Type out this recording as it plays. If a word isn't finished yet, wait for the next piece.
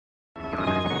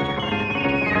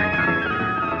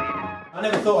I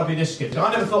never thought I'd be this good.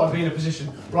 I never thought I'd be in a position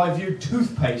where I viewed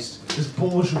toothpaste as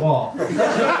bourgeois. That's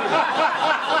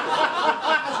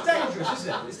dangerous, isn't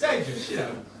it? It's dangerous, you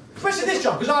know. Especially this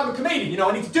job, because I'm a comedian, you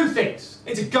know, I need to do things. I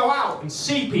need to go out and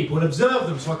see people and observe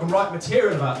them so I can write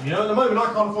material about them, you know. At the moment,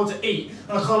 I can't afford to eat,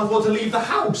 and I can't afford to leave the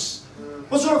house.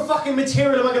 What sort of fucking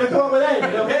material am I going to come up with then?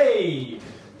 You know, hey,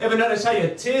 ever notice how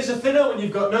your tears are thinner when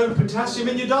you've got no potassium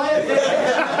in your diet?